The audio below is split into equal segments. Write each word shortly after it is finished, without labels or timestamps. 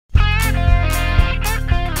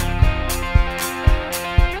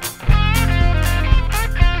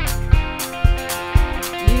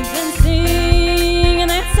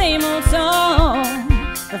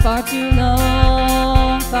far too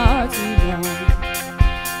long, far too long.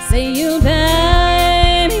 Say you'll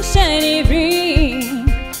buy me shiny ring,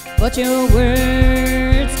 but your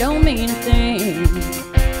words don't mean a thing.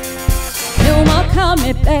 No more call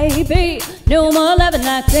me baby, no more loving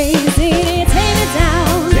like crazy. Take me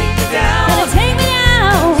down, take me down, take me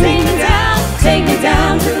down, take me down, take me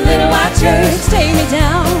down to the little white church. Take me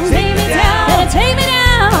down, take me down, take me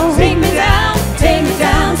down, take me down, take me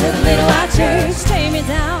down to the little white church. Take me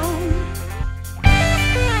down.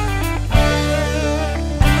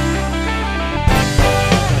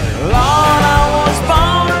 Lord, I was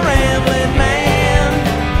born a rambling man,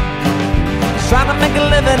 trying to make a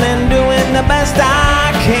living and doing the best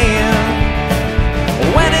I can.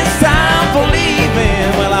 When it's time for leaving,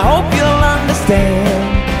 well, I hope you'll understand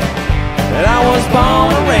that I was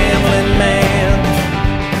born a rambling man.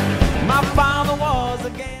 My father was a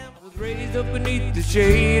gambler. I was raised up beneath the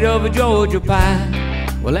shade of a Georgia pine.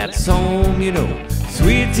 Well, that's home, you know,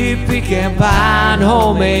 sweet tea, pecan pie, and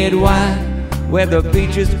homemade wine, where the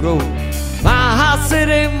peaches grow. My house, it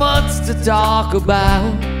ain't much to talk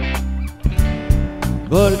about,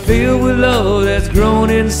 but it's filled with love that's grown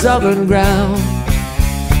in southern ground,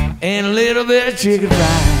 and a little bit of chicken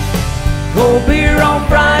fried. Cold beer on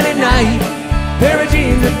Friday night, pair of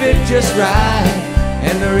jeans that fit just right,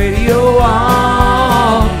 and the radio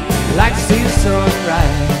on. Like to see the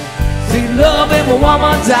sunrise, see love in my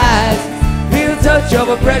woman's eyes, feel the touch of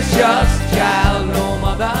a precious